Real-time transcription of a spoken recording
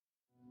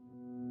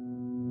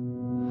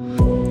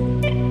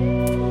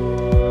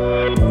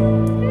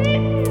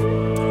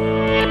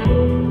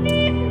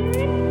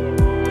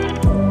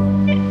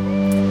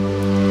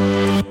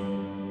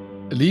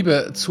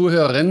Liebe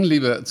Zuhörerinnen,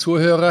 liebe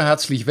Zuhörer,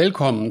 herzlich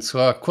willkommen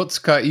zur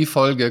Kurz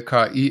KI-Folge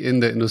KI in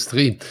der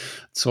Industrie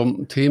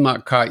zum Thema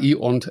KI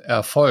und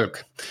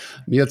Erfolg.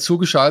 Mir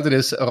zugeschaltet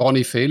ist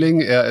Ronny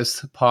Fehling. Er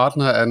ist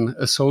Partner and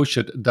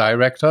Associate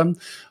Director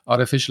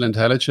Artificial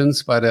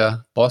Intelligence bei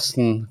der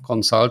Boston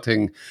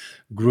Consulting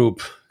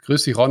Group.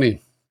 Grüß dich,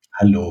 Ronny.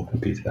 Hallo,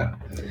 Peter.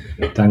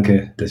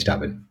 Danke, dass ich da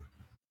bin.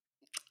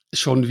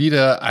 Schon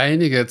wieder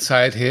einige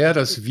Zeit her,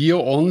 dass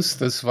wir uns,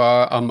 das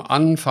war am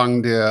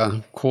Anfang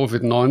der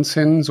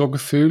Covid-19 so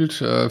gefühlt,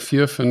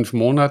 4-5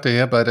 Monate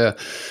her bei der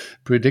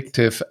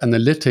Predictive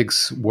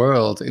Analytics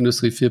World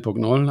Industrie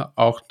 4.0,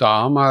 auch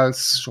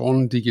damals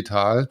schon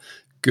digital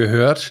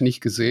gehört,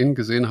 nicht gesehen.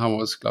 Gesehen haben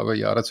wir es, glaube ich,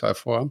 Jahre 2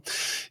 vor.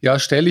 Ja,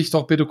 stell dich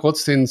doch bitte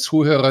kurz den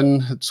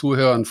Zuhörern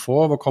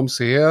vor. Wo kommst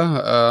du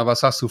her?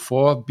 Was hast du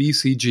vor?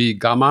 BCG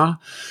Gamma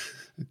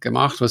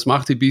gemacht. Was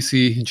macht die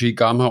BCG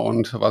Gamma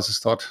und was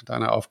ist dort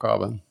deine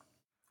Aufgabe?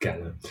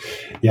 Gerne.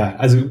 Ja,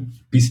 also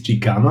BCG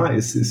Gamma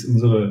ist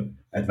unsere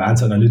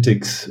Advanced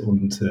Analytics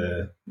und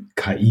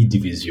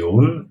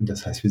KI-Division.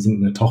 Das heißt, wir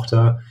sind eine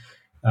Tochter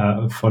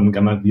von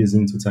Gamma. Wir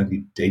sind sozusagen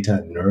die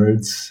Data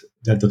Nerds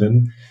da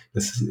drin.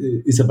 Das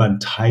ist aber ein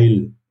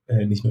Teil,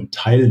 nicht nur ein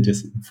Teil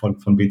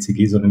von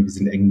BCG, sondern wir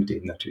sind eng mit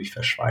denen natürlich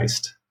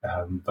verschweißt,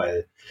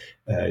 weil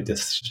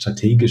das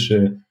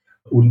strategische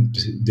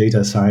und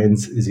Data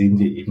Science sehen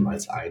wir eben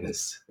als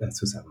eines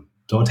zusammen.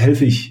 Dort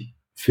helfe ich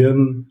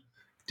Firmen,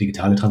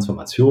 digitale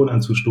Transformation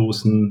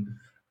anzustoßen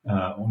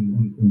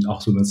und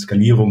auch so eine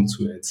Skalierung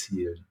zu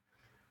erzielen.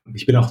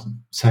 Ich bin auch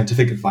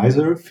Scientific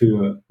Advisor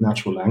für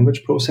Natural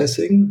Language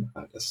Processing.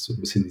 Das ist so ein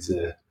bisschen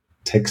diese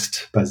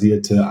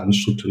textbasierte,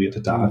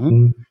 unstrukturierte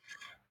Daten.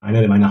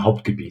 Einer meiner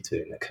Hauptgebiete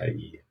in der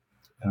KI.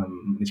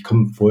 Ich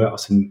komme vorher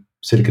aus dem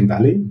Silicon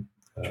Valley,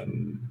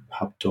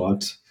 habe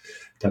dort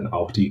dann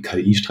auch die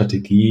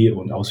KI-Strategie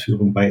und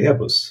Ausführung bei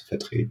Airbus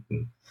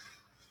vertreten.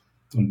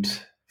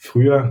 Und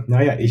früher,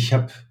 ich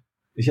habe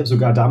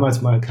sogar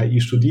damals mal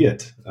KI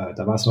studiert.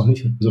 Da war es noch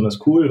nicht besonders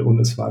cool und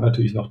es war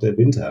natürlich noch der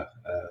Winter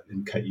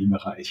im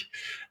KI-Bereich.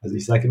 Also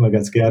ich sage immer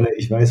ganz gerne,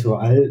 ich weiß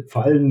vor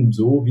allem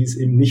so, wie es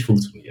eben nicht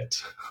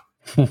funktioniert.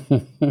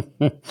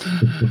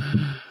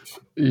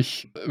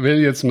 Ich will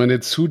jetzt mal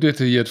nicht zu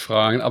detailliert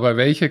fragen, aber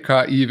welche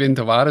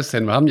KI-Winter war das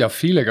denn? Wir haben ja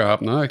viele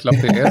gehabt, ne? Ich glaube,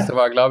 der erste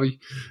war, glaube ich,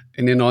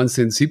 in den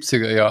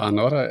 1970er Jahren,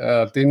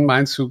 oder? Den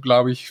meinst du,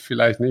 glaube ich,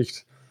 vielleicht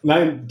nicht.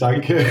 Nein,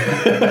 danke.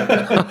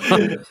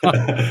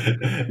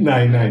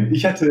 Nein.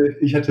 Ich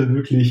hatte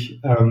wirklich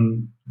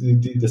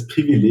das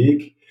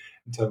Privileg,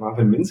 unter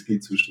Marvin Minsky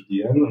zu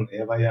studieren und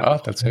er war ja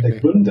der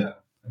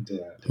Gründer.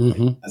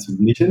 Also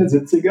nicht in den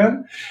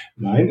 70ern,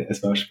 nein,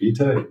 es war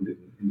später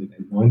in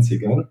den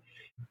 90ern.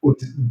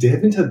 Und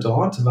der Winter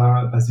dort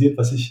war basiert,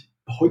 was ich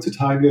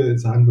heutzutage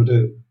sagen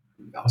würde,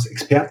 aus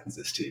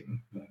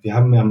Expertensystemen. Wir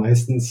haben ja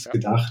meistens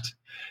gedacht,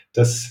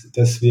 dass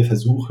wir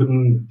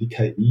versuchen, die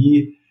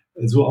KI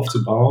so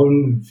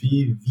aufzubauen,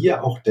 wie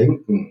wir auch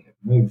denken.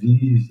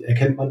 Wie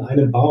erkennt man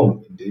einen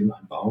Baum? Indem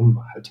ein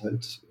Baum halt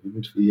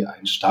irgendwie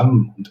einen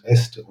Stamm und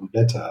Äste und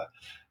Blätter.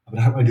 Aber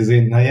da hat man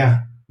gesehen,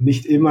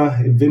 nicht immer.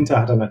 Im Winter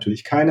hat er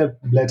natürlich keine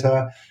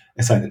Blätter,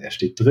 es sei denn, er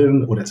steht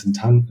drin oder es sind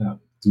Tannen.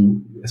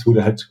 Es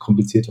wurde halt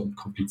komplizierter und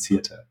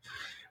komplizierter.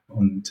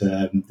 Und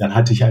dann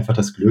hatte ich einfach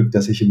das Glück,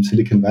 dass ich im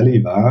Silicon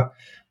Valley war,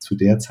 zu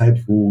der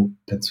Zeit, wo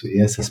dann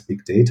zuerst das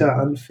Big Data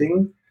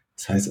anfing.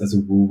 Das heißt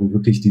also, wo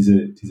wirklich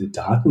diese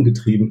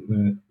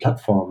datengetriebene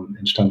Plattformen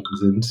entstanden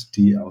sind,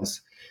 die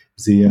aus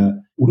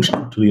sehr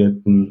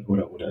unstrukturierten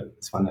oder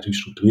es waren natürlich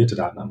strukturierte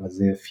Daten, aber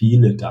sehr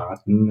viele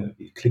Daten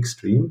wie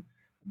Clickstream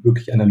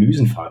wirklich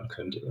Analysen fahren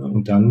könnte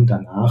und dann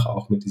danach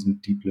auch mit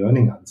diesem Deep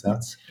Learning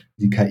Ansatz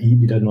die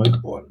KI wieder neu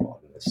geboren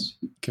worden ist.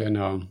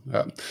 Genau,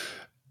 ja.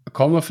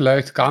 Kommen wir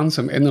vielleicht ganz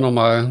am Ende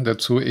nochmal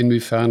dazu,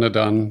 inwiefern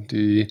dann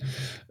die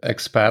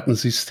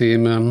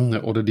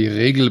Expertensysteme oder die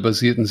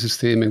regelbasierten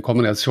Systeme in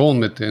Kombination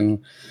mit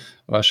den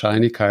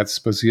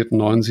wahrscheinlichkeitsbasierten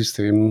neuen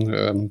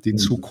Systemen die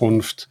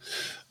Zukunft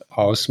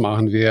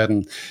ausmachen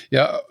werden.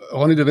 Ja,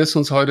 Ronny, du wirst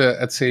uns heute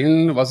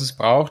erzählen, was es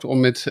braucht, um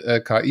mit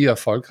KI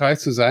erfolgreich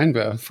zu sein.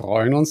 Wir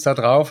freuen uns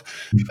darauf.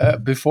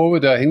 Bevor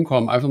wir da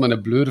hinkommen, einfach mal eine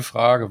blöde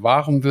Frage.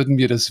 Warum würden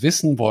wir das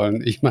wissen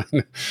wollen? Ich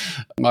meine,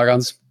 mal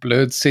ganz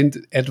blöd,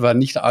 sind etwa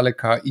nicht alle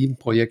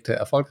KI-Projekte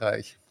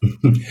erfolgreich?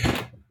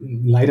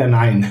 Leider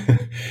nein.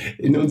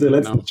 In unserer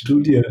letzten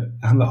Studie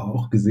haben wir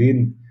auch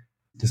gesehen,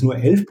 dass nur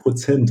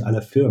 11%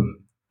 aller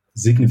Firmen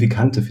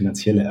signifikante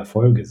finanzielle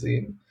Erfolge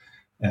sehen.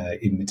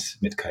 Eben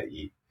mit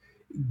KI.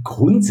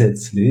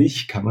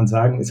 Grundsätzlich kann man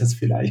sagen, ist das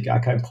vielleicht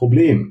gar kein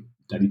Problem,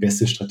 da die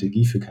beste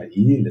Strategie für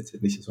KI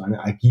letztendlich so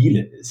eine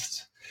agile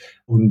ist.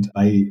 Und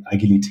bei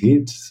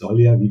Agilität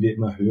soll ja, wie wir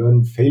immer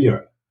hören,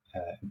 Failure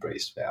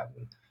embraced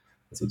werden.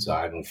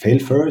 Sozusagen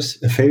fail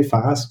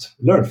fast,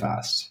 learn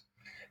fast.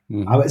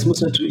 Aber es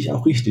muss natürlich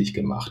auch richtig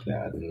gemacht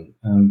werden.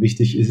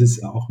 Wichtig ist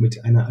es auch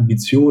mit einer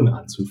Ambition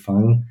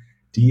anzufangen,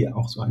 die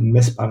auch so einen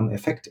messbaren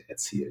Effekt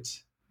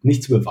erzielt.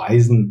 Nicht zu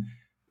beweisen,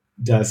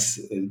 dass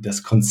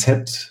das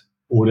Konzept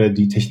oder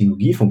die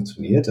Technologie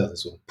funktioniert, also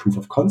so Proof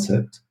of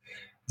Concept,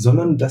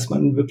 sondern dass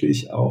man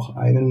wirklich auch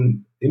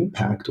einen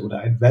Impact oder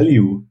ein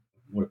Value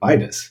oder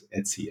beides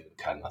erzielen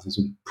kann, also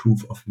so ein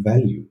Proof of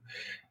Value.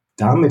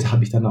 Damit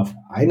habe ich dann auf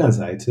einer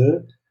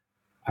Seite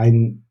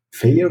ein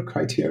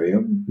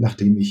Failure-Kriterium,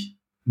 nachdem ich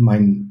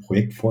meinen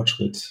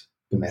Projektfortschritt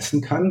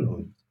bemessen kann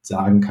und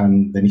sagen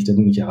kann, wenn ich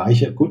den nicht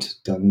erreiche,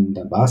 gut, dann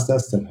war es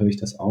das, dann höre ich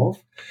das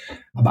auf.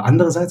 Aber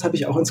andererseits habe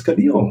ich auch ein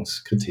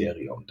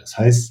Skalierungskriterium. Das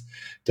heißt,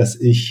 dass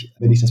ich,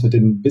 wenn ich das mit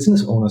den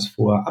Business Owners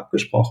vorher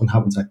abgesprochen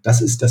habe und sage,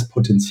 das ist das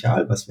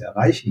Potenzial, was wir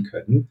erreichen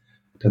können,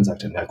 dann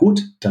sagt er, na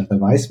gut, dann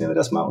beweis mir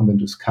das mal. Und wenn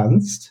du es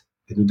kannst,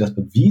 wenn du das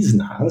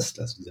bewiesen hast,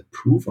 also dieser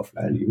Proof of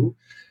Value,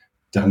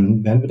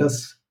 dann werden wir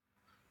das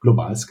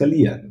global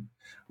skalieren.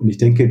 Und ich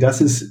denke, das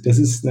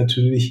ist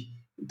natürlich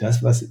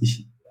das, was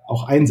ich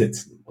auch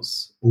einsetzen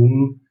muss,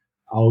 um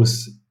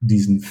aus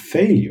diesen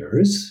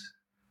Failures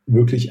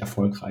wirklich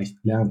erfolgreich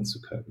lernen zu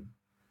können.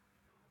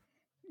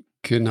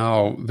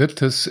 Genau.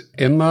 Wird es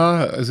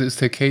immer, also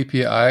ist der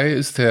KPI,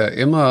 ist der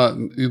immer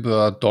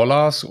über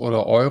Dollars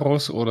oder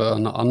Euros oder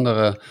eine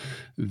andere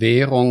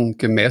Währung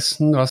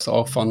gemessen? Du hast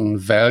auch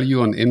von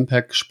Value und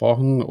Impact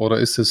gesprochen, oder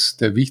ist es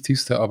der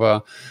wichtigste,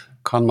 aber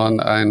kann man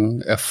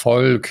einen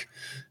Erfolg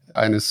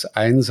eines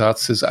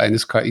Einsatzes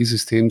eines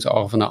KI-Systems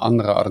auch auf eine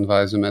andere Art und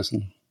Weise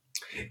messen?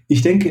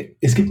 Ich denke,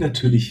 es gibt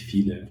natürlich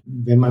viele.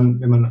 Wenn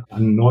man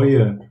an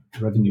neue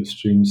Revenue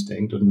Streams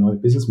denkt oder neue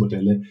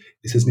Businessmodelle,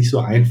 ist es nicht so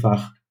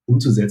einfach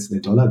umzusetzen,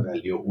 den Dollar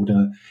Value,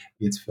 oder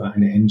jetzt für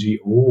eine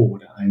NGO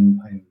oder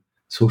ein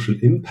Social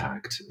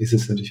Impact ist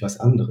es natürlich was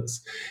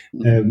anderes.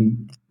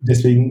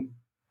 Deswegen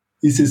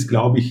ist es,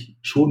 glaube ich,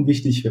 schon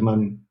wichtig, wenn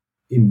man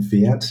im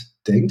Wert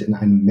denkt, in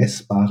einem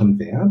messbaren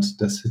Wert.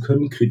 Das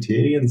können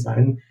Kriterien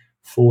sein,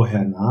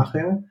 vorher,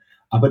 nachher,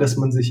 aber dass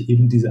man sich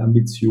eben diese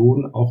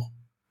Ambition auch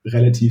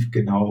relativ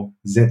genau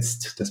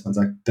setzt, dass man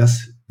sagt,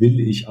 das will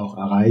ich auch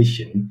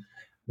erreichen.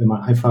 Wenn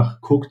man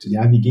einfach guckt,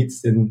 ja, wie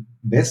geht's denn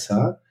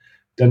besser,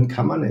 dann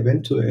kann man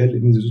eventuell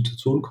in eine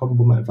Situation kommen,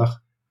 wo man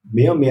einfach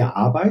mehr und mehr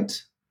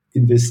Arbeit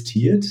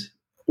investiert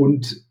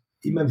und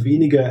immer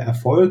weniger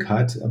Erfolg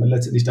hat, aber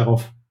letztendlich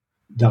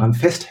daran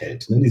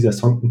festhält, ne, dieser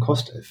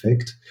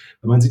Sunk-Cost-Effekt,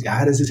 wenn man sieht,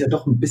 ja, das ist ja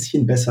doch ein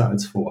bisschen besser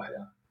als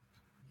vorher.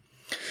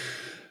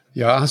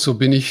 Ja, so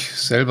bin ich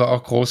selber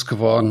auch groß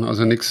geworden.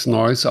 Also nichts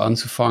Neues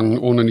anzufangen,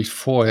 ohne nicht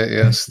vorher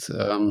erst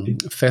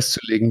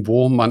festzulegen,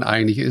 wo man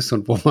eigentlich ist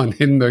und wo man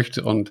hin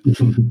möchte und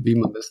wie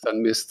man das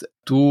dann misst.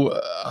 Du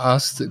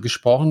hast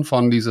gesprochen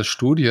von dieser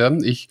Studie.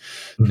 Ich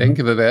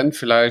denke, wir werden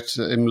vielleicht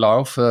im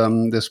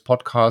Laufe des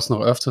Podcasts noch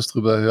öfters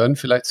drüber hören.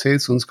 Vielleicht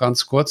zählst du uns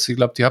ganz kurz. Ich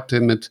glaube, die habt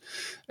ihr mit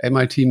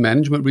MIT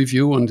Management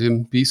Review und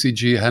dem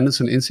BCG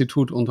Henderson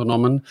Institute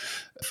unternommen.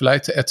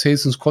 Vielleicht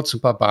erzählst du uns kurz ein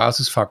paar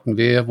Basisfakten.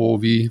 Wer,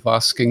 wo, wie,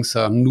 was ging es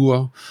da?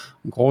 Nur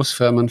um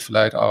Großfirmen,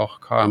 vielleicht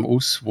auch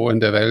KMUs, wo in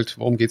der Welt?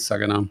 Worum geht es da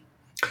genau?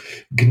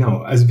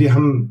 Genau, also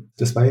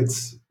das war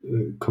jetzt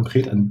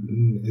konkret an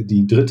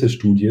die dritte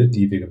Studie,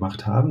 die wir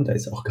gemacht haben. Da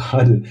ist auch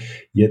gerade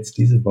jetzt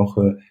diese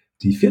Woche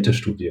die vierte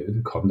Studie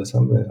gekommen. Das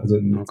haben wir also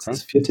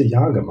das vierte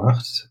Jahr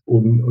gemacht.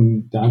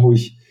 Und da, wo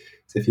ich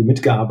sehr viel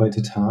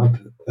mitgearbeitet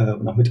habe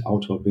und auch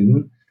Mitautor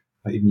bin,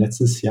 war eben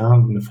letztes Jahr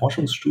eine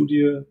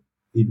Forschungsstudie,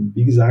 eben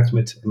wie gesagt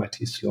mit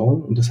MIT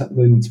Sloan. Und das hatten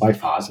wir in 2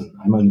 Phasen.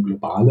 Einmal eine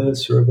globale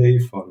Survey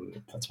von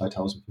etwa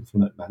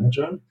 2500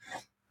 Managern,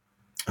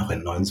 auch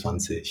in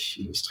 29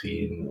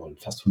 Industrien und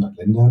fast 100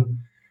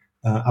 Ländern.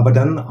 Aber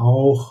dann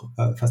auch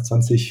fast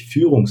 20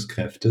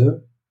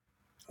 Führungskräfte,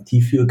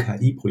 die für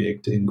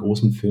KI-Projekte in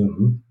großen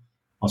Firmen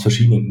aus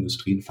verschiedenen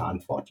Industrien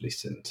verantwortlich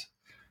sind.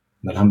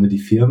 Und dann haben wir die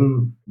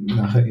Firmen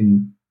nachher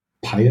in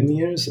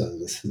Pioneers, also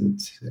das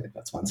sind etwa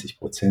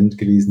 20%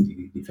 gewesen,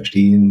 die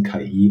verstehen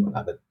KI und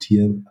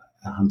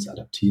haben es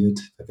adaptiert,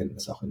 verwenden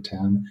es auch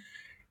intern.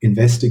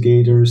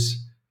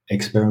 Investigators,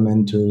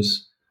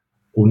 Experimenters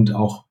und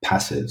auch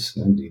Passives,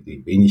 ne,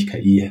 die wenig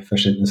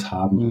KI-Verständnis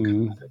haben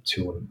und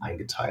Adaption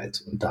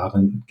eingeteilt und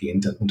darin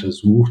gehend dann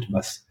untersucht,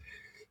 was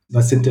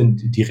sind denn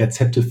die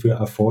Rezepte für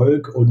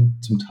Erfolg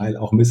und zum Teil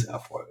auch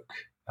Misserfolg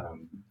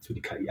für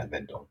die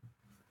KI-Anwendung.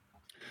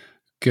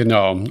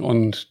 Genau,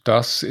 und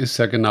das ist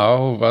ja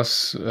genau,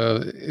 was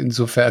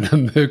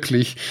insofern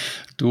möglich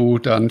du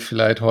dann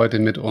vielleicht heute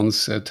mit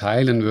uns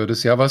teilen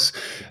würdest. Ja, was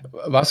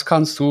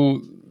kannst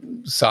du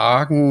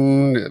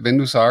sagen, wenn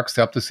du sagst,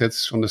 ihr habt das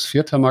jetzt schon das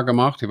 4. Mal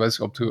gemacht, ich weiß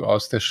nicht, ob du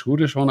aus der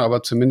Studie schon,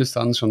 aber zumindest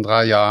dann schon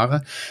 3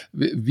 Jahre.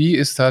 Wie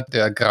ist da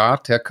der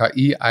Grad der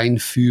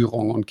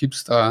KI-Einführung und gibt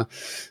es da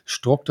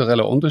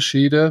strukturelle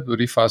Unterschiede,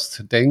 würde ich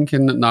fast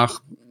denken,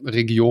 nach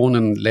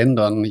Regionen,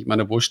 Ländern? Ich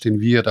meine, wo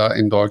stehen wir da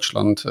in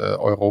Deutschland,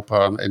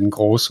 Europa, in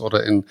groß-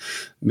 oder in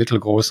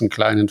mittelgroßen,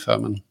 kleinen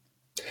Firmen?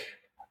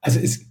 Also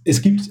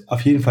es gibt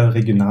auf jeden Fall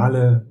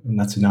regionale und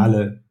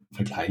nationale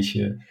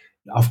Vergleiche,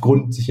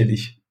 aufgrund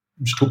sicherlich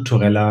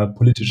struktureller,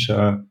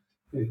 politischer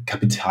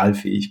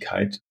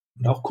Kapitalfähigkeit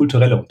und auch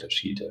kultureller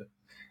Unterschiede.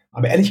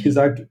 Aber ehrlich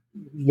gesagt,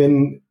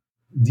 wenn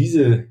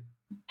diese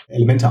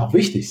Elemente auch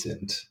wichtig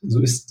sind,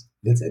 so ist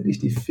letztendlich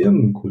die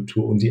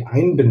Firmenkultur und die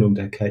Einbindung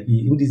der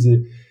KI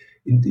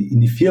in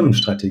die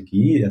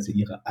Firmenstrategie, also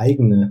ihre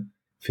eigene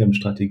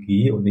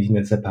Firmenstrategie und nicht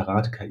eine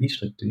separate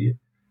KI-Strategie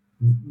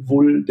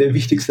wohl der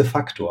wichtigste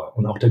Faktor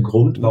und auch der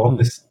Grund, warum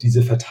es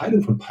diese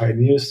Verteilung von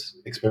Pioneers,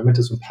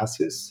 Experimenters und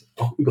Passives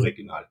auch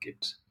überregional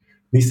gibt.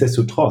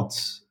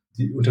 Nichtsdestotrotz,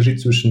 der Unterschied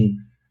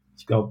zwischen,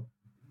 ich glaube,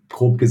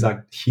 grob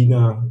gesagt,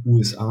 China,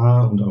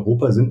 USA und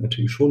Europa sind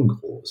natürlich schon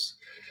groß.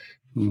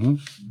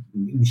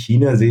 In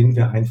China sehen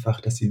wir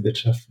einfach, dass die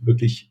Wirtschaft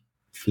wirklich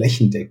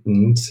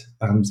flächendeckend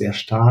sehr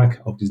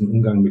stark auf diesen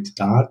Umgang mit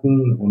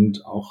Daten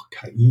und auch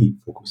KI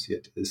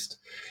fokussiert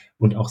ist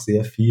und auch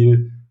sehr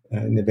viel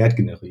in der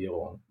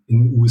Wertgenerierung.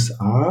 In den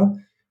USA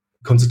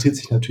konzentriert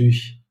sich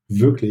natürlich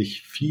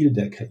wirklich viel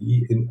der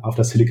KI auf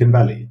das Silicon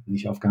Valley,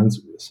 nicht auf ganz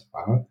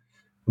USA.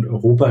 Und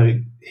Europa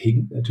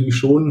hinkt natürlich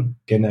schon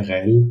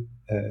generell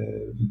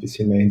ein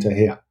bisschen mehr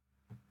hinterher.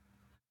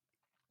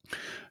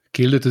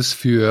 Gilt es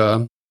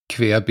für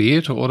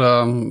querbeet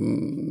oder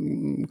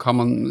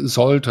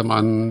sollte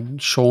man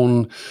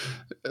schon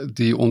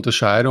die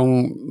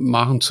Unterscheidung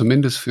machen,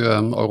 zumindest für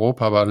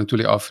Europa, aber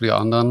natürlich auch für die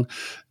anderen,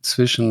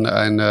 zwischen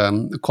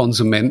einem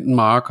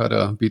Konsumentenmarkt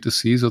oder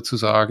B2C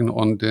sozusagen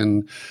und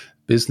den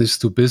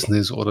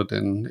Business-to-Business oder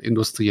den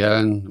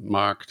industriellen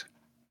Markt?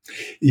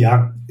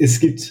 Ja, es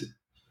gibt,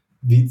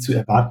 wie zu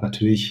erwarten,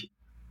 natürlich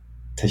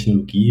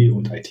Technologie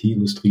und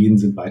IT-Industrien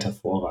sind weiter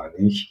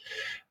vorrangig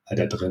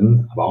da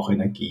drin, aber auch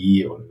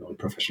Energie und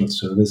Professional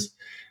Service.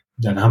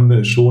 Dann haben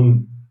wir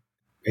schon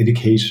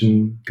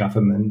Education,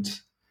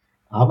 Government,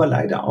 aber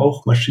leider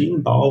auch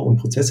Maschinenbau und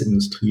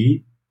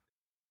Prozessindustrie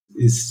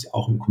ist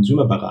auch im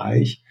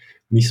Consumer-Bereich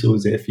nicht so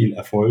sehr viel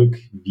Erfolg,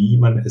 wie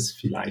man es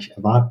vielleicht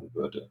erwarten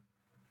würde.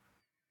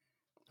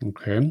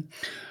 Okay,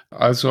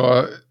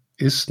 also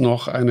ist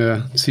noch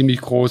eine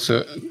ziemlich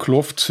große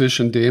Kluft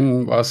zwischen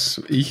dem,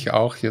 was ich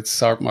auch jetzt,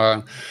 sag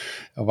mal,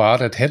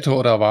 erwartet hätte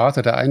oder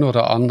erwartet, der eine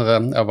oder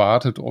andere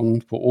erwartet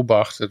und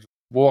beobachtet.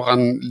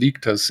 Woran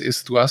liegt das?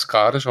 Du hast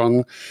gerade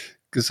schon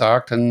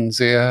gesagt, ein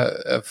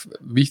sehr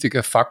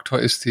wichtiger Faktor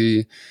ist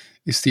die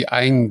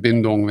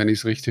Einbindung, wenn ich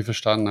es richtig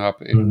verstanden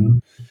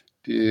habe,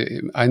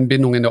 die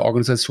Einbindung in der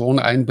Organisation,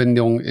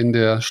 Einbindung in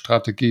der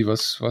Strategie.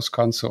 Was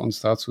kannst du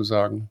uns dazu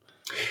sagen?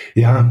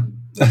 Ja,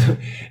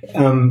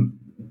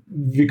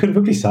 wir können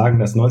wirklich sagen,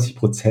 dass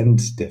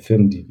 90% der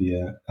Firmen, die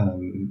wir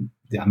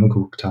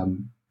angeguckt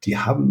haben, die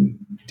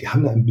haben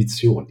eine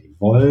Ambition, die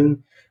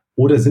wollen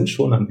oder sind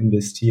schon am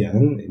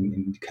Investieren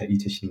in die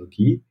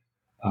KI-Technologie,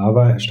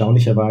 aber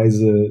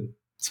erstaunlicherweise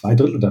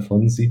 2/3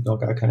 davon sieht noch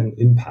gar keinen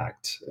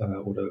Impact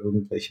oder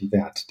irgendwelchen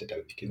Wert, der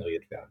dadurch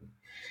generiert werden.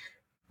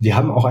 Wir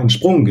haben auch einen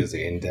Sprung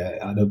gesehen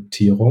der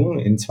Adoptierung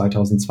in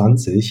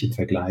 2020 im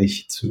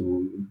Vergleich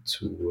zu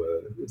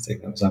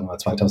sagen wir mal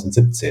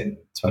 2017.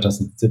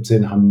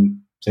 2017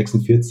 haben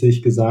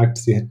 46 gesagt,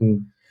 sie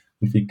hätten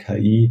irgendwie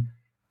KI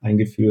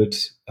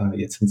eingeführt,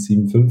 jetzt sind es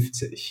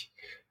 57.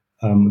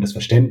 Das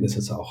Verständnis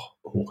ist auch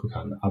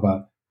hochgegangen,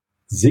 aber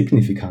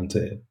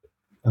signifikante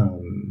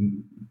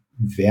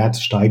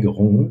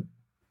Wertsteigerungen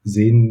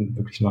sehen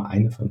wirklich nur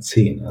eine von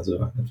 10, also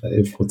etwa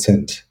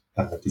 11%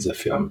 dieser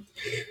Firmen.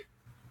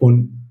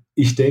 Und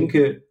ich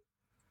denke,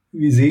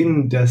 wir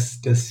sehen, dass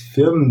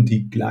Firmen,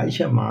 die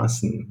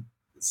gleichermaßen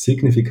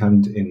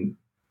signifikant in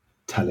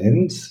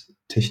Talent,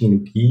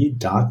 Technologie,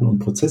 Daten und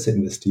Prozesse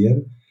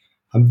investieren,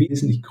 haben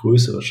wesentlich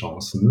größere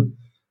Chancen,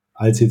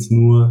 als jetzt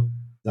nur,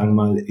 sagen wir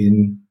mal,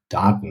 in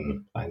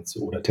Daten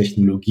oder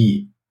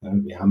Technologie.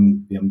 Wir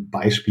haben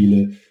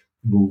Beispiele,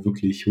 wo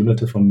wirklich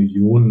Hunderte von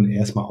Millionen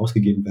erstmal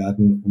ausgegeben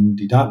werden, um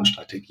die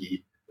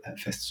Datenstrategie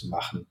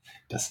festzumachen.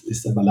 Das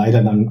ist aber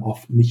leider dann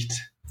oft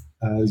nicht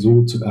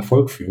so zum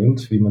Erfolg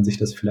führend, wie man sich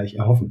das vielleicht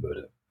erhoffen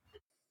würde.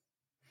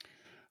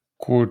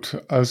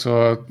 Gut,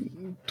 also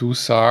du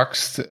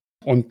sagst,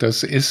 und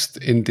das ist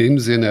in dem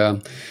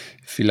Sinne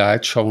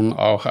vielleicht schon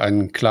auch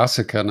ein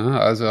Klassiker, ne?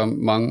 Also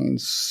man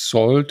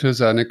sollte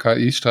seine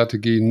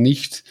KI-Strategie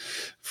nicht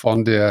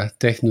von der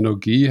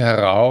Technologie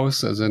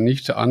heraus, also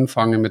nicht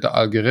anfangen mit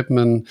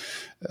Algorithmen,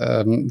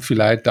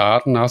 vielleicht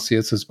Daten, hast du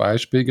jetzt das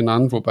Beispiel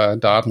genannt, wobei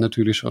Daten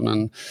natürlich schon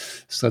ein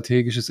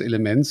strategisches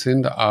Element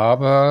sind,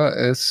 aber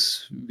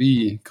es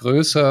wie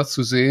größer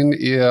zu sehen,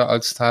 eher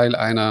als Teil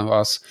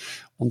einer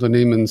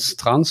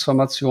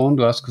Unternehmenstransformation.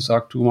 Du hast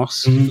gesagt, du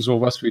machst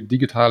sowas wie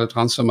digitale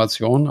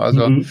Transformation.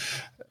 Also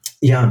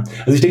ja,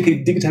 also ich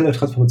denke, digitale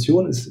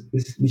Transformation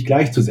ist nicht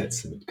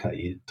gleichzusetzen mit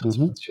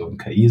KI-Transformation.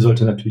 KI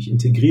sollte natürlich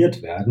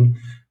integriert werden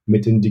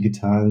mit den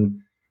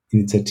digitalen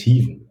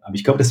Initiativen. Aber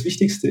ich glaube, das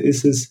Wichtigste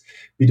ist es,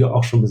 wie du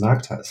auch schon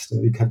gesagt hast,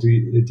 die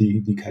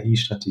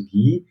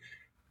KI-Strategie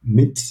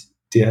mit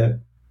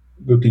der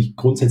wirklich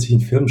grundsätzlichen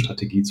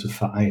Firmenstrategie zu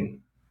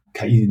vereinen.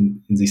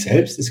 KI in sich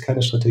selbst ist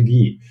keine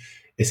Strategie.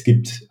 Es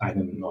gibt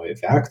einem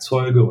neue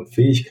Werkzeuge und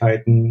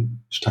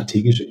Fähigkeiten,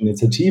 strategische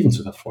Initiativen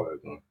zu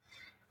verfolgen.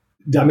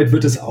 Damit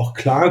wird es auch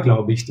klar,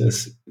 glaube ich,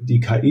 dass die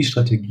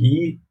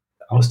KI-Strategie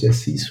aus der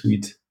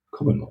C-Suite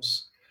kommen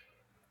muss.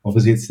 Ob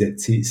es jetzt der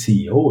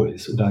CEO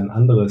ist oder ein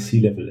anderer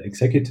C-Level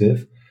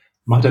Executive,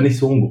 macht da nicht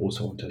so einen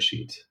großen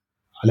Unterschied.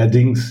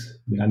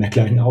 Allerdings mit einer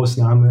kleinen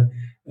Ausnahme,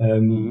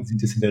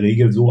 sieht es in der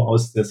Regel so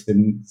aus, dass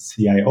wenn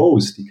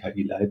CIOs die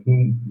KI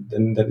leiten,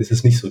 dann ist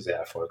es nicht so sehr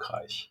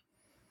erfolgreich.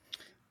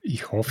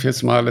 Ich hoffe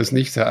jetzt mal, dass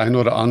nicht der ein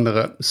oder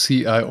andere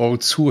CIO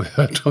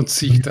zuhört und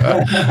sich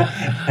da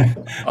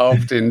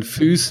auf den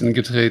Füßen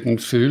getreten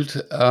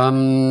fühlt.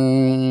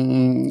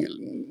 Mal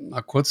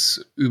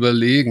kurz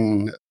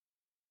überlegen.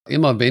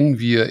 Immer wenn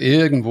wir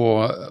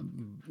irgendwo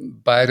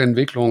bei der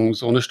Entwicklung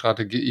so eine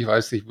Strategie, ich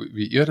weiß nicht,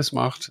 wie ihr das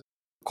macht,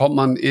 kommt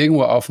man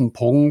irgendwo auf den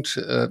Punkt,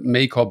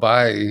 make or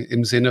buy,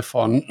 im Sinne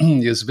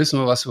von, jetzt wissen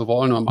wir, was wir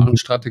wollen, wir machen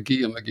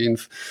Strategie und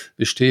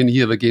wir stehen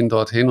hier, wir gehen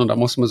dorthin und da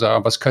muss man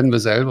sagen, was können wir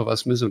selber,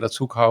 was müssen wir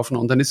dazu kaufen?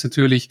 Und dann ist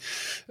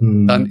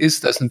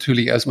das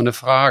natürlich erstmal eine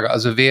Frage.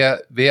 Also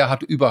wer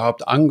hat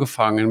überhaupt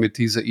angefangen mit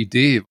dieser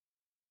Idee?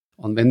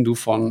 Und wenn du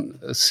von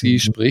C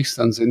sprichst,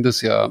 dann sind es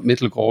ja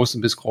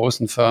mittelgroßen bis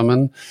großen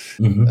Firmen.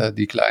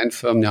 Die kleinen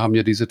Firmen, die haben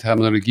ja diese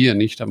Terminologie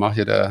nicht. Da macht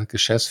ja der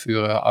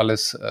Geschäftsführer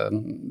alles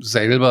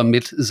selber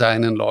mit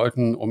seinen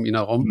Leuten um ihn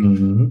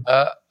herum.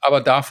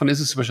 Aber davon ist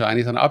es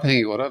wahrscheinlich dann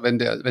abhängig, oder? Wenn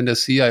der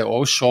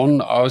CIO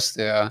schon aus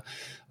der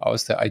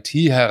IT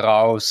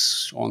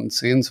heraus schon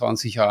 10,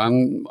 20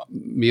 Jahren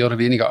mehr oder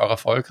weniger auch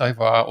erfolgreich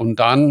war und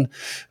dann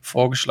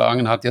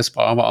vorgeschlagen hat, jetzt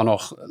brauchen wir auch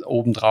noch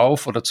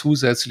obendrauf oder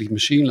zusätzlich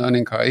Machine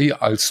Learning, KI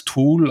als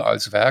Tool,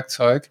 als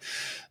Werkzeug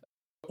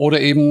oder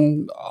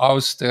eben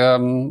aus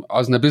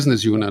einer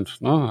Business Unit.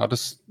 Ne? Hat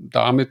es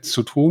damit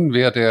zu tun,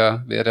 wer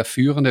der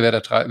Führende,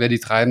 wer die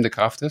treibende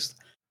Kraft ist?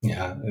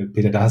 Ja,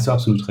 Peter, da hast du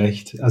absolut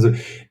recht. Also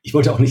ich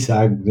wollte auch nicht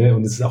sagen, ne,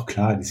 und es ist auch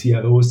klar, die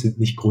CIOs sind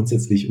nicht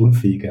grundsätzlich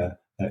unfähiger,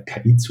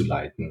 KI zu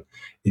leiten.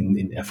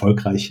 In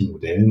erfolgreichen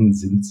Modellen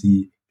sind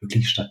sie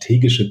wirklich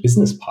strategische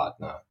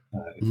Businesspartner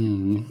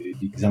für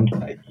die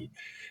Gesamt-KI.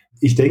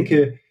 Ich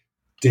denke,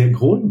 der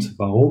Grund,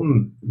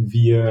 warum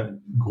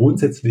wir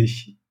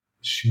grundsätzlich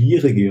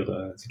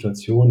schwierigere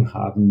Situationen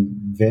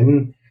haben,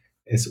 wenn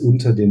es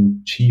unter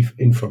dem Chief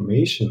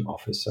Information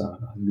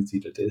Officer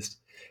angesiedelt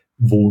ist,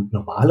 wo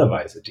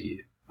normalerweise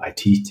die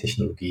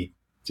IT-Technologie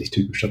sich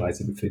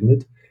typischerweise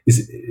befindet,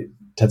 ist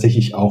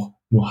tatsächlich auch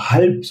nur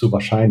halb so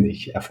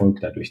wahrscheinlich, Erfolg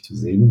dadurch zu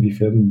sehen, wie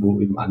Firmen, wo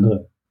eben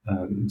andere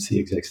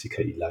C-Execs die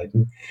KI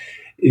leiten,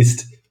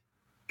 ist,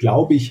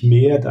 glaube ich,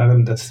 mehr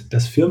daran,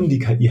 dass Firmen die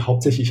KI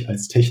hauptsächlich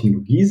als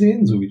Technologie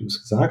sehen, so wie du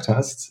es gesagt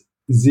hast,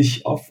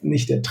 sich oft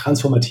nicht der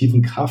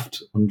transformativen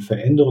Kraft und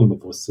Veränderung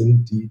bewusst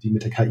sind, die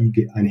mit der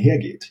KI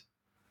einhergeht.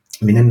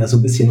 Wir nennen das so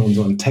ein bisschen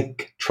unseren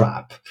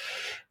Tech-Trap,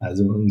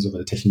 also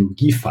unsere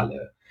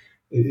Technologiefalle.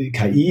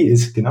 KI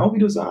ist, genau wie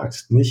du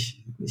sagst,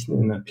 nicht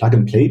eine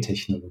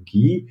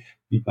Plug-and-Play-Technologie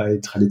wie bei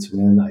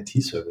traditionellen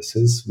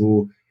IT-Services,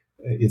 wo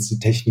jetzt die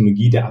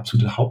Technologie der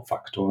absolute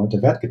Hauptfaktor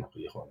der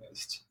Wertgenerierung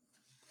ist.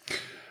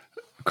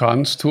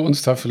 Kannst du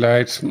uns da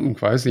vielleicht, ich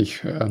weiß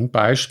nicht, ein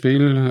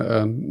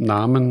Beispiel,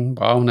 Namen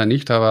brauchen wir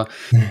nicht, aber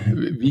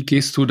wie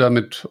gehst du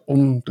damit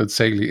um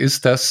tatsächlich?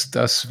 Ist das,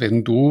 dass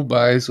wenn du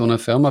bei so einer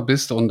Firma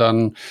bist und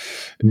dann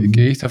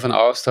gehe ich davon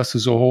aus, dass du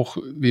so hoch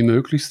wie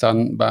möglich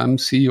dann beim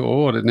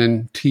CEO oder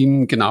dem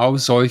Team genau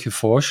solche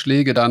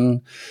Vorschläge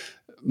dann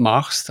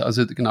machst,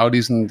 also genau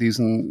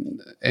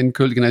diesen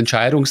endgültigen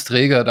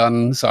Entscheidungsträger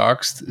dann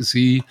sagst,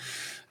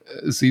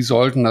 Sie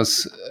sollten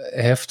das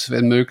Heft,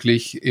 wenn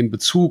möglich, in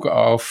Bezug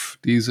auf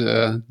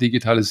diese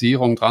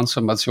Digitalisierung,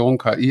 Transformation,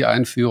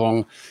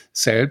 KI-Einführung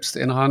selbst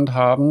in Hand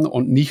haben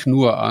und nicht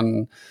nur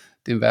an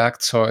dem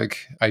Werkzeug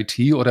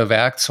IT oder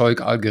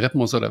Werkzeug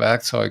Algorithmus oder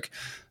Werkzeug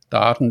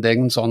Daten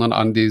denken, sondern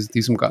an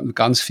diesem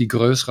ganz viel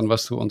Größeren,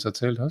 was du uns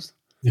erzählt hast?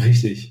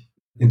 Richtig.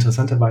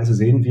 Interessanterweise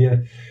sehen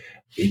wir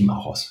eben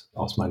auch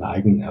aus meiner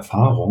eigenen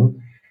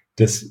Erfahrung,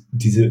 dass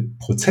diese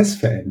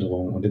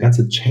Prozessveränderung und der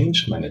ganze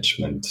Change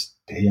Management,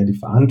 der ja die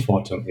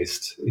Verantwortung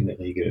ist in der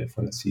Regel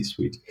von der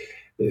C-Suite,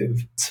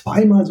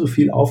 zweimal so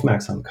viel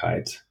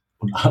Aufmerksamkeit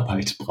und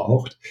Arbeit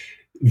braucht,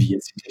 wie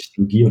jetzt die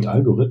Technologie und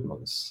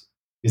Algorithmus.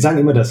 Wir sagen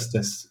immer,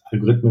 dass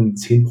Algorithmen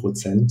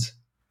 10%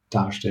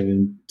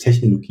 darstellen,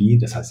 Technologie,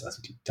 das heißt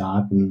also die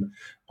Daten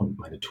und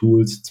meine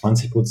Tools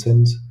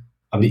 20%,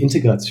 aber die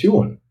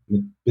Integration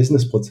mit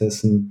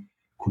Businessprozessen,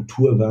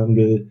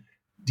 Kulturwandel,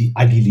 die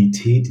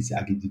Agilität, diese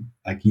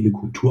agile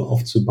Kultur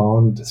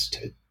aufzubauen, das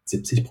stellt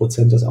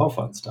 70% des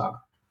Aufwands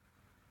dar.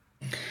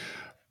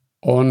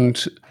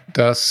 Und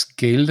das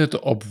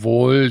gilt,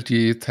 obwohl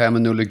die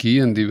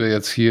Terminologien, die wir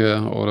jetzt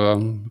hier oder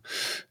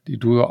die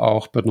du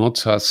auch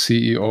benutzt hast,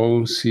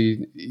 CEO,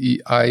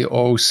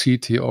 CIO,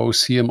 CTO,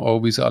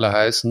 CMO, wie sie alle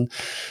heißen,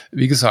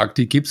 wie gesagt,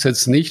 die gibt's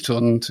jetzt nicht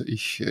und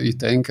ich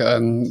denke,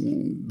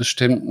 einen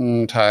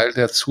bestimmten Teil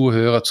der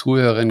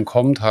Zuhörerinnen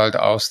kommt halt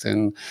aus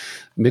den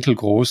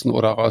mittelgroßen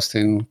oder aus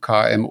den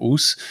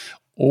KMUs.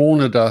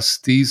 Ohne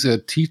dass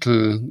diese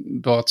Titel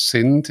dort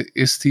sind,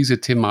 ist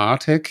diese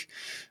Thematik,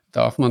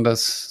 darf man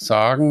das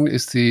sagen,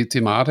 ist die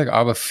Thematik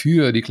aber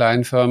für die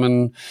kleinen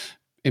Firmen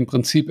im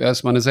Prinzip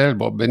erstmal eine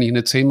selber. Wenn ich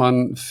eine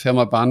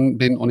 10-Mann-Firma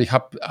bin und ich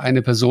habe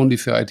eine Person, die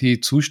für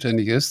IT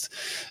zuständig ist,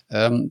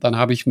 dann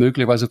habe ich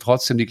möglicherweise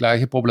trotzdem die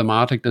gleiche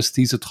Problematik, dass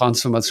diese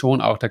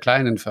Transformation auch der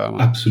kleinen Firma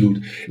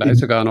absolut vielleicht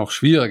sogar noch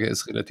schwieriger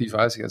ist, relativ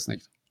weiß ich jetzt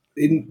nicht.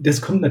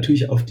 Das kommt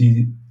natürlich auf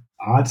die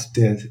Art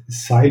der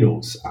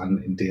Silos an,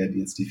 in der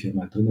jetzt die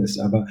Firma drin ist.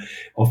 Aber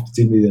oft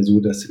sehen wir ja so,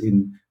 dass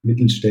in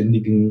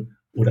mittelständigen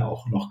oder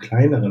auch noch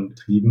kleineren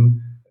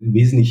Betrieben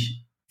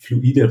wesentlich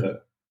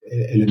fluidere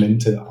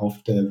Elemente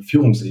auf der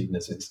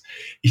Führungsebene sind.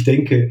 Ich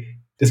denke,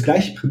 das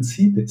gleiche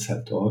Prinzip ist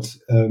halt dort.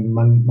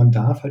 Man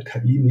darf halt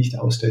KI nicht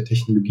aus der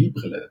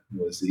Technologiebrille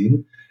nur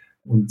sehen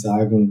und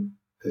sagen,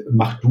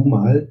 mach du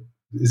mal,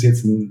 ist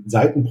jetzt ein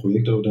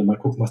Seitenprojekt oder mal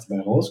gucken, was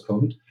dabei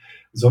rauskommt,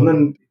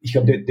 sondern ich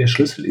glaube, der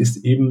Schlüssel ist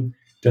eben,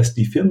 dass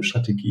die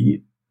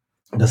Firmenstrategie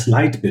das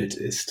Leitbild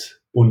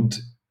ist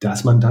und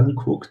dass man dann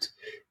guckt,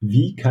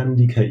 wie kann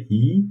die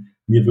KI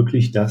mir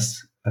wirklich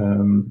das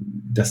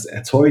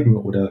erzeugen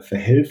oder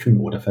verhelfen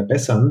oder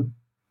verbessern,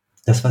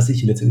 das, was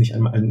ich letztendlich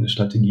an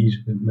Strategie,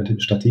 mit den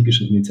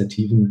strategischen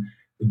Initiativen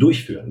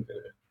durchführen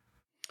will.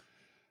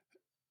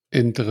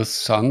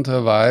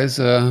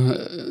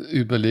 Interessanterweise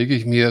überlege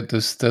ich mir,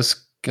 dass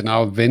das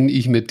genau, wenn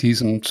ich mit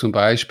diesem zum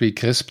Beispiel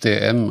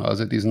CRISP-DM,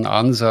 also diesen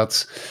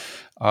Ansatz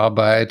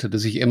arbeite,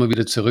 dass ich immer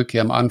wieder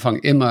zurückgehe, am Anfang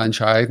immer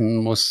entscheiden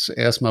muss,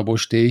 erstmal, wo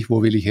stehe ich,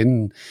 wo will ich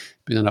hin?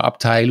 Ich bin eine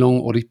Abteilung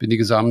oder ich bin die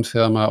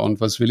Gesamtfirma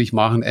und was will ich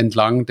machen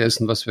entlang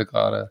dessen, was wir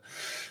gerade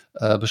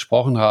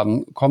besprochen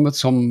haben. Kommen wir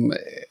zum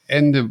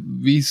Ende.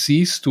 Wie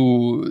siehst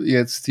du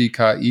jetzt die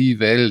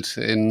KI-Welt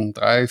in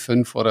 3,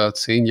 5 oder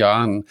 10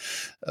 Jahren?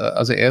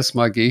 Also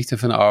erstmal gehe ich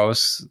davon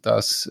aus,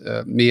 dass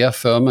mehr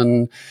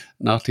Firmen,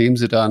 nachdem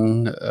sie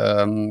dann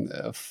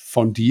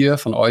von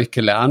euch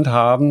gelernt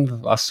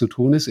haben, was zu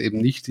tun ist, eben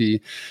nicht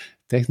die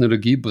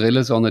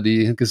Technologiebrille, sondern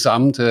die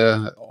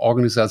gesamte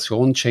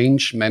Organisation,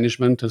 Change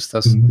Management, dass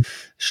das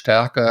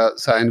stärker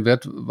sein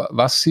wird.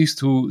 Was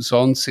siehst du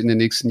sonst in den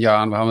nächsten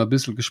Jahren? Wir haben ein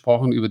bisschen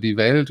gesprochen über die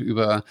Welt,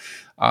 über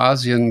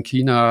Asien,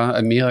 China,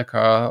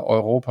 Amerika,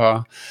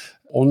 Europa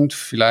und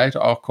vielleicht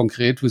auch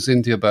konkret, wir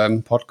sind hier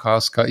beim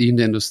Podcast KI in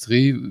der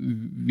Industrie.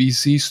 Wie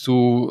siehst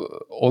du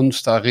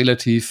uns da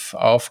relativ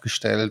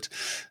aufgestellt?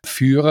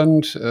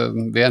 Führend,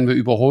 werden wir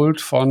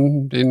überholt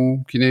von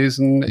den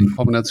Chinesen in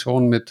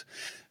Kombination mit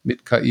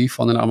KI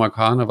von den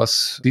Amerikanern?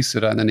 Was siehst du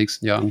da in den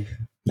nächsten Jahren?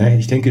 Naja,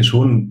 ich denke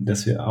schon,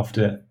 dass wir auf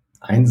der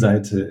einen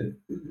Seite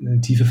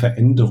eine tiefe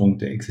Veränderung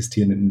der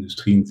existierenden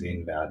Industrien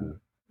sehen werden.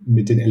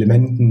 Mit den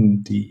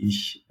Elementen, die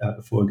ich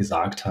vorher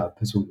gesagt habe,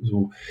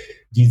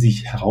 die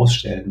sich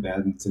herausstellen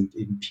werden, sind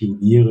eben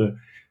Pioniere,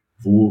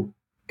 wo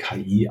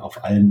KI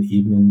auf allen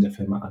Ebenen der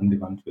Firma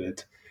angewandt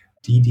wird,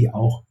 die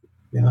auch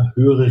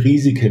höhere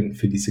Risiken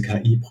für diese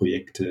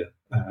KI-Projekte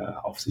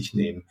auf sich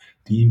nehmen,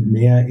 die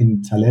mehr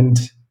in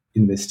Talent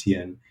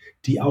investieren,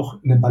 die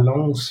auch eine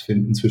Balance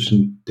finden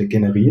zwischen der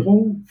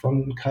Generierung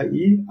von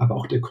KI, aber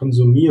auch der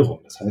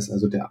Konsumierung, das heißt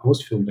also der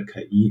Ausführung der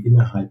KI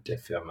innerhalb der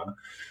Firma.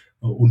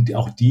 Und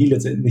auch die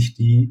letztendlich,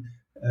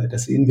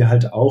 das sehen wir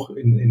halt auch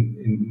in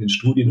den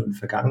Studien und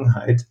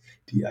Vergangenheit,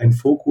 die einen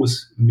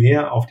Fokus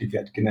mehr auf die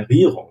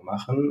Wertgenerierung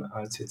machen,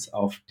 als jetzt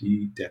auf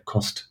der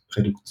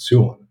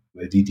Kostreduktion.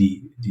 Weil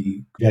die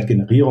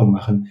Wertgenerierung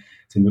machen,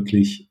 sind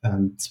wirklich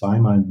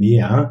zweimal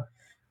mehr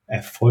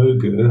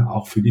Erfolge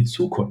auch für die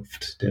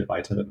Zukunft der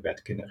weiteren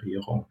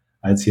Wertgenerierung,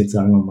 als jetzt,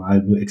 sagen wir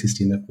mal, nur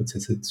existierende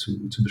Prozesse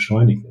zu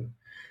beschleunigen.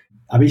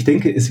 Aber ich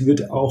denke, es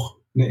wird auch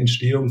eine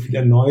Entstehung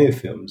vieler neue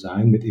Firmen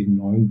sein mit eben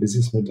neuen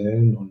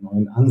Businessmodellen und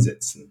neuen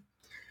Ansätzen.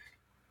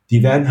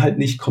 Die werden halt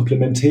nicht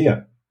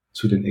komplementär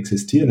zu den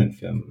existierenden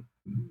Firmen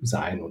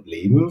sein und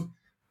leben,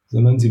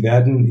 sondern sie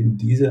werden eben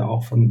diese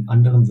auch von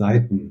anderen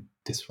Seiten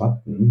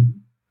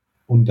disrupten.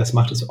 Und das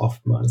macht es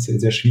oftmals sehr,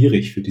 sehr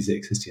schwierig für diese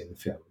existierenden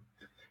Firmen.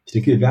 Ich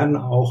denke, wir werden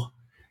auch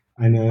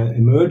eine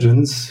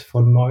Emergence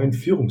von neuen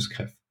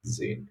Führungskräften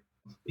sehen.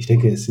 Ich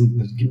denke, es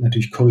gibt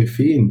natürlich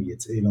Koryphäen wie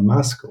jetzt Elon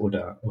Musk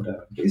oder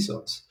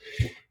Bezos,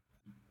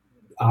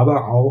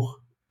 aber auch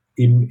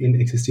eben in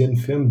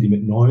existierenden Firmen, die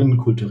mit neuen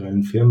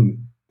kulturellen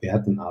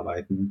Firmenwerten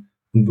arbeiten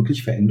und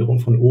wirklich Veränderungen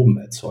von oben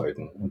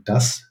erzeugen. Und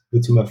das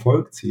wird zum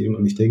Erfolg zielen.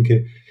 Und ich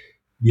denke,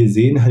 wir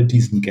sehen halt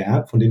diesen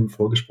Gap, von dem ich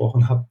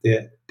vorgesprochen habe,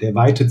 der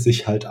weitet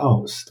sich halt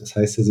aus. Das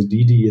heißt also,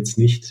 die jetzt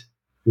nicht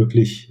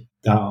wirklich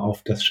da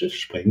auf das Schiff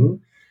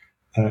springen,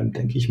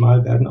 denke ich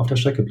mal, werden auf der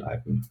Strecke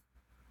bleiben.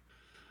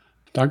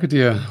 Danke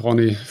dir,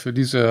 Ronny, für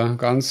diese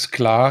ganz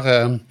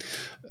klare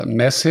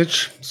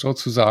Message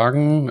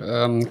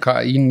sozusagen.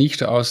 KI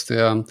nicht aus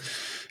der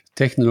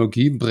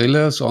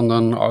Technologiebrille,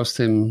 sondern aus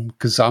dem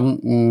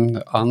gesamten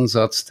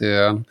Ansatz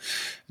der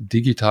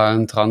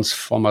digitalen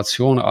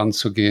Transformation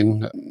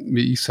anzugehen.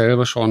 Wie ich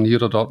selber schon hier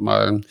oder dort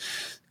mal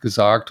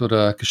gesagt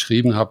oder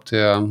geschrieben habe,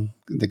 der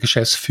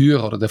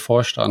Geschäftsführer oder der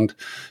Vorstand,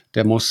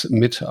 der muss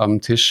mit am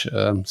Tisch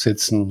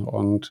sitzen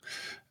und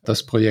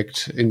das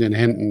Projekt in den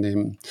Händen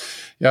nehmen.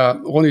 Ja,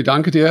 Ronny,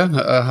 danke dir.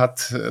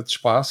 Hat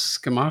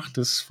Spaß gemacht,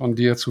 das von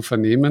dir zu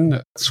vernehmen.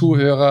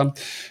 Zuhörer,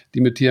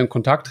 die mit dir in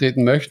Kontakt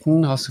treten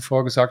möchten, hast du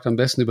vorher gesagt, am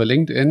besten über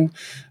LinkedIn.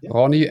 Ja.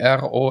 Ronny,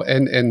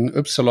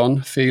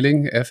 R-O-N-N-Y,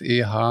 Fehling,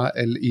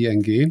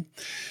 F-E-H-L-I-N-G.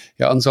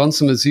 Ja,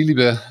 ansonsten, wenn Sie,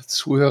 liebe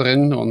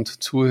Zuhörerinnen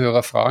und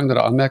Zuhörer, Fragen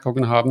oder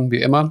Anmerkungen haben,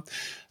 wie immer,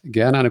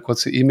 gerne eine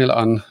kurze E-Mail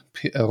an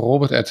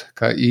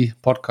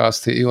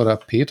robert@kipodcast.de oder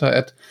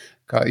peter@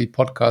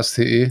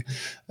 kurzkipodcast.de.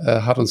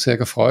 Hat uns sehr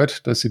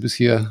gefreut, dass Sie bis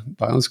hier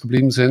bei uns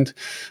geblieben sind.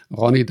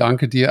 Ronny,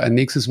 danke dir. Ein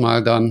nächstes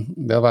Mal dann,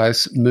 wer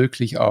weiß,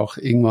 möglich auch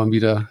irgendwann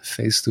wieder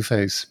face to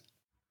face.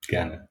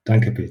 Gerne.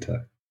 Danke,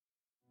 Peter.